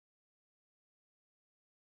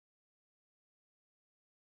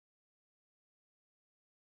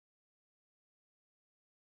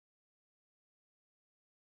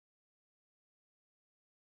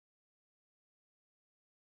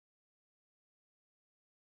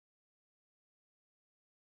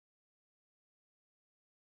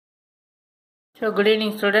So good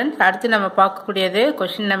evening students. அடுத்து நம்ம பார்க்கக்கூடியது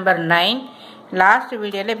question number 9. Last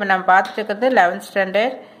வீடியோல இப்போ நம்ம பார்த்துட்டு இருக்கிறது 11th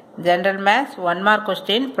standard general maths 1 mark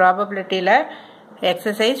question probabilityல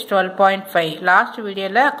exercise 12.5. Last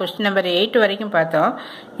வீடியோல question number 8 வரைக்கும் பார்த்தோம்.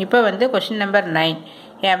 இப்போ வந்து question number 9.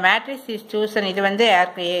 A matrix is chosen. இது வந்து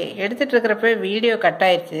எடுத்துட்டு இருக்கிறப்ப வீடியோ கட்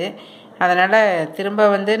ஆயிடுச்சு. அதனால திரும்ப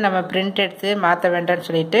வந்து நம்ம பிரிண்ட் எடுத்து மாற்ற வேண்டாம்னு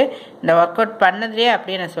சொல்லிட்டு இந்த ஒர்க் அவுட் பண்ணதுலேயே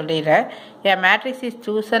அப்படியே நான் சொல்லிடுறேன். A matrix is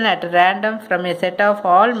chosen at random from a set of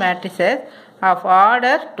all matrices of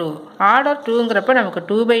order 2. Order 2ங்கிறப்ப நமக்கு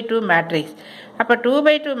 2/2 மேட்ரிக்ஸ். அப்போ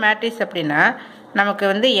 2/2 மேட்ரிக்ஸ் அப்படின்னா நமக்கு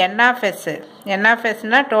வந்து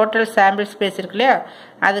NFSனா டோட்டல் சாம்பிள் ஸ்பேஸ் இருக்கு இல்லையா,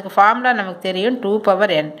 அதுக்கு ஃபார்முலா நமக்கு தெரியும்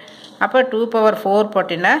 2n. அப்போ 2/4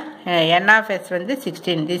 போட்டிங்கன்னா NFS வந்து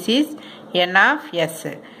 16. This is NFS.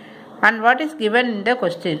 And what is given in the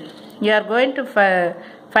question? You are going to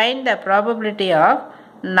find the probability of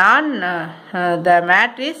the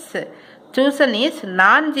matrix chosen is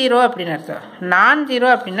non-zero அப்படினு அர்த்தம். non-zero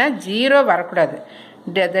அப்படின்னா 0 வரக்கூடாது.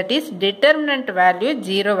 that is determinant value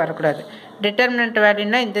 0 வரக்கூடாது. determinant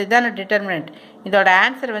valueனா இந்த இதான determinant. இதோட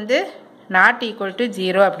answer வந்து not equal to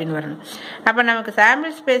 0 அப்படின்னு வரணும். அப்போ நமக்கு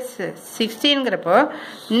சாம்பிள் ஸ்பேஸ் 16ங்கிறப்போ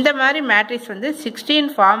இந்த மாதிரி மேட்ரிக்ஸ் வந்து 16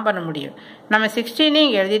 ஃபார்ம் பண்ண முடியும். நம்ம 16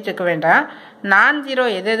 இங்கே எழுதிட்டு இருக்க வேண்டாம். non-zero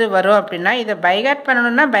எது வரும் அப்படின்னா இதை பைகாட்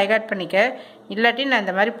பண்ணணும்னா பைகாட் பண்ணிக்க, இல்லாட்டி நான்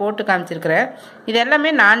இந்த மாதிரி போட்டு காமிச்சிருக்கிறேன். இது எல்லாமே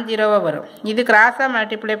non-zeroவாக வரும். இது கிராஸாக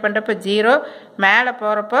மல்டிப்ளை பண்ணுறப்போ 0, மேலே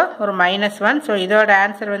போகிறப்போ ஒரு -1. ஸோ இதோட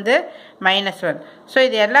ஆன்சர் வந்து -1. ஸோ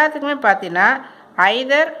இது எல்லாத்துக்குமே பார்த்தீங்கன்னா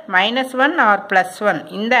either -1 or +1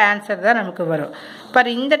 இந்த ஆன்சர் தான் நமக்கு வரும். பாரு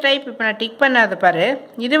இந்த டைப் இப்போ நான் டிக் பண்ணாத பாரு,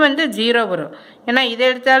 இது வந்து 0 வரும். ஏன்னா இதை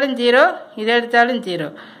எடுத்தாலும் 0, இதை எடுத்தாலும் 0.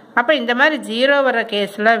 அப்போ இந்த மாதிரி 0 வர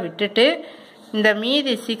கேஸ்லாம் விட்டுட்டு இந்த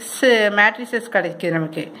மீதி 6 மேட்ரிசஸ் கிடைக்குது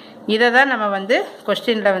நமக்கு. இதை தான் நம்ம வந்து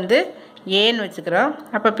கொஸ்டினில் வந்து ஏன்னு வச்சுக்கிறோம்.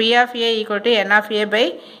 அப்போ P of A equal to N of A by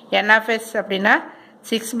N of S அப்படின்னா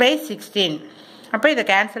 6/16. அப்போ இதை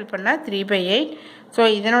கேன்சல் பண்ணால் 3/8. ஸோ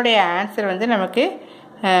இதனுடைய ஆன்சர் வந்து நமக்கு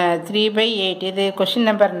 3/8. இது கொஷின்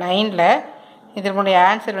நம்பர் 9ல் இதனுடைய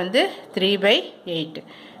ஆன்சர் வந்து 3/8.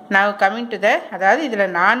 நான் கம்மிங் டு அதாவது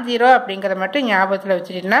இதில் non-zero அப்படிங்கிறத மட்டும் ஞாபகத்தில்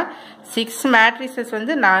வச்சுட்டிங்கன்னா 6 மேட்ரிசஸ்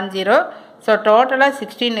வந்து non-zero. ஸோ டோட்டலாக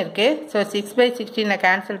 16 இருக்குது. ஸோ 6/16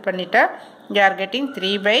 கேன்சல் பண்ணிட்டா you are getting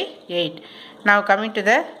 3/8. Now coming to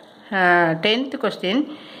the 10th question.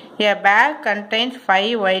 A bag contains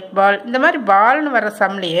 5 white ball. இந்த மாதிரி பால்னு வர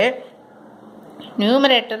சம்லேயே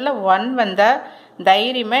நியூமரேட்டரில் 1 வந்தால்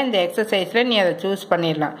தைரியமாக இந்த எக்ஸசைஸில் நீ அதை சூஸ்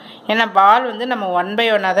பண்ணிடலாம். ஏன்னா பால் வந்து நம்ம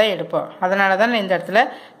 1/1 தான் எடுப்போம். அதனால தான் நான் இந்த இடத்துல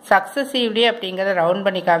சக்ஸசிவ்லி அப்படிங்கிறத ரவுண்ட்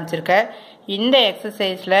பண்ணி காமிச்சிருக்கேன். இந்த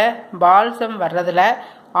எக்ஸசைஸில் பால் சம் வர்றதில்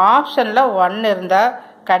ஆப்ஷனில் 1 இருந்தால்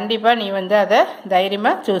கண்டிப்பாக நீ வந்து அதை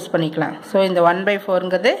தைரியமாக சூஸ் பண்ணிக்கலாம். ஸோ இந்த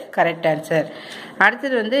 1/4ங்கிறது கரெக்ட் ஆன்சர்.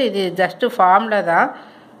 அடுத்தது வந்து இது ஜஸ்ட்டு ஃபார்முலா தான்.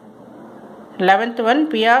 11th one,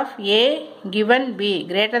 P of A given B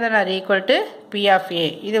greater than or equal to P of A.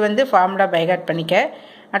 இது வந்து ஃபார்முலா பைகாட் பண்ணிக்க.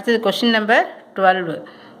 அடுத்தது கொஸ்டின் நம்பர் 12.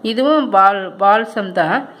 இதுவும் பால் சம்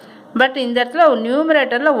தான். பட் இந்த இடத்துல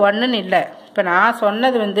நியூமரேட்டரில் 1ன்னு இல்லை. இப்போ நான்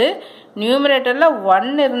சொன்னது வந்து நியூமரேட்டரில்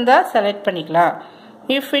 1 இருந்தால் செலக்ட் பண்ணிக்கலாம்.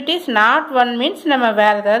 If it is not 1 means நம்ம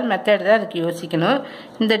வேறு ஏதாவது மெத்தட் தான் அதுக்கு யோசிக்கணும்.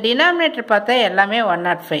 இந்த டினாமினேட்டர் பார்த்தா எல்லாமே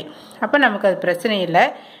 105. அப்போ நமக்கு அது பிரச்சனை இல்லை.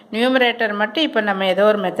 நியூமரேட்டர் மட்டும் இப்போ நம்ம ஏதோ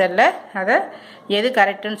ஒரு மெத்தடில் அதை எது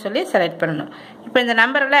கரெக்டுன்னு சொல்லி செலக்ட் பண்ணணும். இப்போ இந்த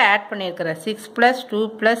நம்பரெல்லாம் ஆட் பண்ணியிருக்கிறேன். 6 + 2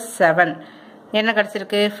 + 7 என்ன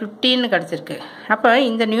கிடச்சிருக்கு? 15 கிடச்சிருக்கு. அப்போ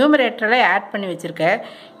இந்த நியூமரேட்டரில் ஆட் பண்ணி வச்சுருக்கேன்.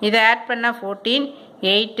 இதை ஆட் பண்ணால் 14,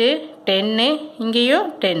 8, 10,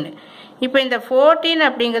 இங்கேயும் 10. இப்போ இந்த 14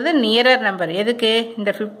 அப்படிங்கிறது நியரர் நம்பர். எதுக்கு? இந்த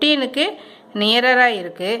 15க்கு நியரராக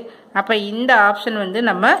இருக்குது. அப்போ இந்த ஆப்ஷன் வந்து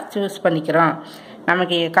நம்ம சூஸ் பண்ணிக்கிறோம்.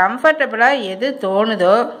 நமக்கு கம்ஃபர்டபுளாக எது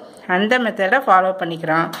தோணுதோ அந்த மெத்தடை ஃபாலோ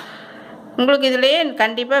பண்ணிக்கிறோம். உங்களுக்கு இதிலேயே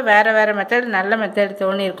கண்டிப்பாக வேறு மெத்தட் நல்ல மெத்தட்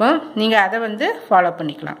தோணியிருக்கும். நீங்கள் அதை வந்து ஃபாலோ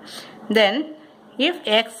பண்ணிக்கலாம். தென் if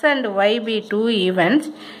X and Y B 2 events,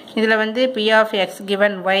 இதில் வந்து P of X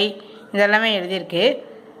given Y இதெல்லாமே எழுதியிருக்கு.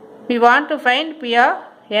 we want to find P of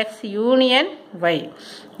X union Y.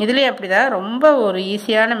 இதுலேயே அப்படி தான் ரொம்ப ஒரு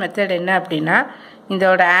ஈஸியான மெத்தட் என்ன அப்படின்னா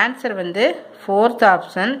இதோட ஆன்சர் வந்து 4th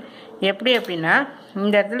ஆப்ஷன். எப்படி அப்படின்னா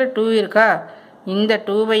இந்த இடத்துல 2 இருக்கா, இந்த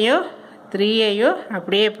 2வையும் 3ஐயும்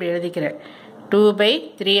அப்படியே இப்படி எழுதிக்கிறேன்.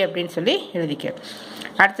 2/3 அப்படின்னு சொல்லி எழுதிக்கிறேன்.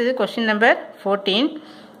 அடுத்தது question number 14.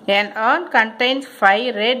 An urn contains 5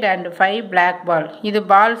 red and 5 black ball. இது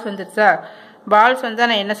பால்ஸ் வந்துருச்சா? பால்ஸ் வந்தால்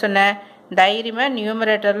நான் என்ன சொன்னேன்? தைரியமாக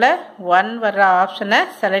நியூமரேட்டரில் 1 வர்ற ஆப்ஷனை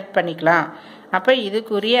செலக்ட் பண்ணிக்கலாம். அப்போ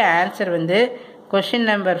இதுக்குரிய ஆன்சர் வந்து question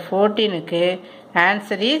number 14க்கு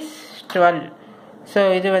answer is 12. So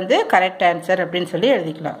இது வந்து கரெக்ட் ஆன்சர் அப்படின்னு சொல்லி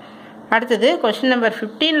எழுதிக்கலாம். அடுத்தது கொஸ்டின் நம்பர்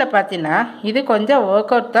 15ல் பார்த்தீங்கன்னா இது கொஞ்சம்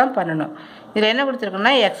ஒர்க் அவுட் தான் பண்ணணும். இதில் என்ன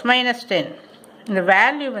கொடுத்துருக்குன்னா x-10 இந்த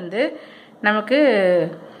வேல்யூ வந்து நமக்கு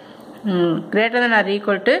greater than or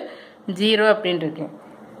equal to 0 அப்படின்னு இருக்கு.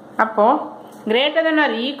 அப்போது greater than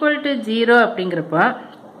or equal to 0 அப்படிங்கிறப்போ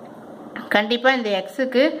கண்டிப்பாக இந்த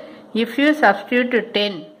எக்ஸுக்கு இஃப் யூ சப்ஸ்டியூட்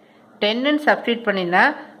 10ன்னு சப்ஸ்டியூட் பண்ணினா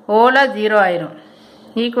ஓலா 0 ஆயிரும்,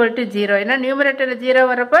 ஈக்குவல் டு 0. ஏன்னா நியூமரேட்டரில் 0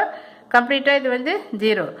 வரப்போ கம்ப்ளீட்டாக இது வந்து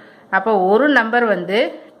 0. அப்போ ஒரு நம்பர் வந்து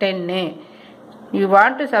 10. யூ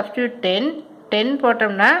வாண்ட் டு சப்ஸ்டியூட் 10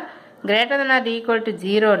 போட்டோம்னா greater than or equal to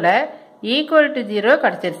 0ல் equal to 0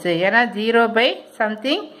 கிடச்சிருச்சு. ஏன்னா 0 by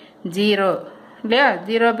something 0 இல்லையா,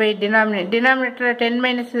 0 by டினாமினேட்டரில் 10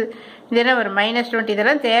 மைனஸ் இது என்ன ஒரு -20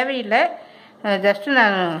 இதெல்லாம் தேவையில்லை. ஜஸ்ட்டு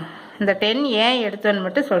நான் இந்த 10 ஏன் எடுத்தோன்னு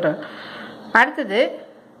மட்டும் சொல்கிறேன். அடுத்தது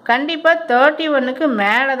கண்டிப்பாக 31க்கு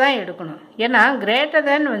மேலே தான் எடுக்கணும். ஏன்னா greater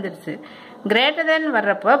than வந்துடுச்சு. greater than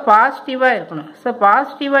வர்றப்போ பாசிட்டிவாக இருக்கணும். ஸோ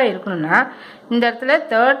பாசிட்டிவாக இருக்கணும்னா இந்த இடத்துல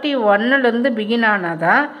 31லேருந்து பிகின் ஆனால்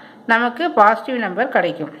தான் நமக்கு பாசிட்டிவ் நம்பர்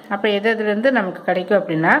கிடைக்கும். அப்போ எதுலேருந்து நமக்கு கிடைக்கும்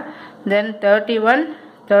அப்படின்னா தென் 31,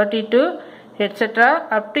 32 எட்ஸெட்ரா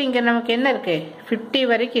அப் டு இங்கே நமக்கு என்ன இருக்குது 50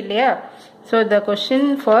 வரைக்கும் இல்லையா. ஸோ த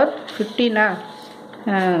கொஷின் ஃபார் 15னா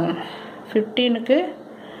 15க்கு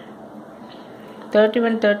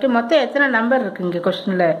 31, 30 மொத்தம் எத்தனை நம்பர் இருக்குது இங்கே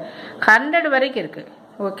கொஷினில் 100 வரைக்கும் இருக்குது.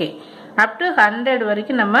 ஓகே, அப் டு 100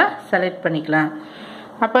 வரைக்கும் நம்ம செலக்ட் பண்ணிக்கலாம்.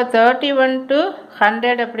 அப்போ 31 to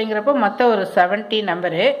 100 அப்படிங்கிறப்போ மொத்தம் ஒரு 70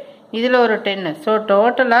 நம்பரு, இதில் ஒரு 10. ஸோ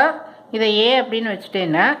டோட்டலாக இதை ஏ அப்படின்னு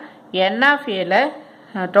வச்சுட்டேன்னா என் ஆஃப் ஏல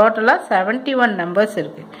டோட்டலாக 71 நம்பர்ஸ்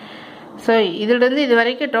இருக்குது. ஸோ இதுலேருந்து இது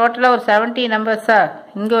வரைக்கும் டோட்டலாக ஒரு 70 நம்பர்ஸா,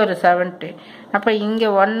 இங்கே ஒரு 70. அப்போ இங்கே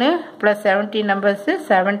 1 + 70 numbers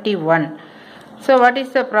 71. So what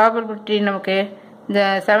is the probability நமக்கு இந்த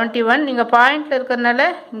 71 நீங்கள் பாயிண்டில் இருக்கிறதுனால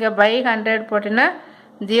இங்கே பை 100 போட்டிங்கன்னா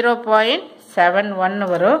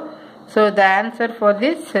 0.71 வரும். So the answer for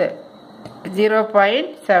this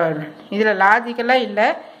 0.71. இதில் லாஜிக்கலாக இல்லை,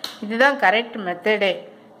 இதுதான் கரெக்ட் மெத்தடே.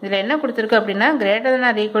 இதில் என்ன கொடுத்துருக்கு அப்படின்னா greater than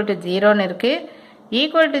or equal to 0ன்னு இருக்குது.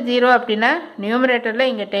 ஈக்குவல் டு 0 அப்படின்னா நியூமரேட்டரில்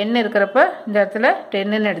இங்கே 10 இருக்கிறப்ப இந்த இடத்துல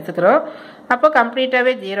 10ன்னு எடுத்துக்கிறோம். அப்போ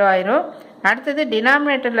கம்ப்ளீட்டாகவே 0 ஆயிரும். அடுத்தது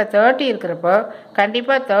டினாமினேட்டரில் 30 இருக்கிறப்போ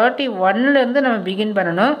கண்டிப்பாக 31லேருந்து நம்ம பிகின்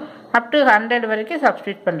பண்ணணும். அப் டு 100 வரைக்கும்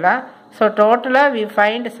சப்ஸ்டியூட் பண்ணலாம். ஸோ டோட்டலாக we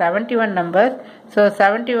find 71 numbers. So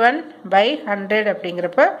 71 by 100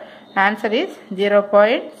 அப்படிங்கிறப்ப ஆன்சர் இஸ்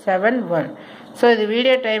 0.71. ஸோ இது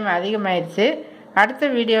வீடியோ டைம் அதிகமாகிடுச்சு. அடுத்த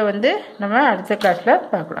வீடியோ வந்து நம்ம அடுத்த கிளாஸில்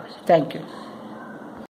பார்க்கலாம். தேங்க்யூ.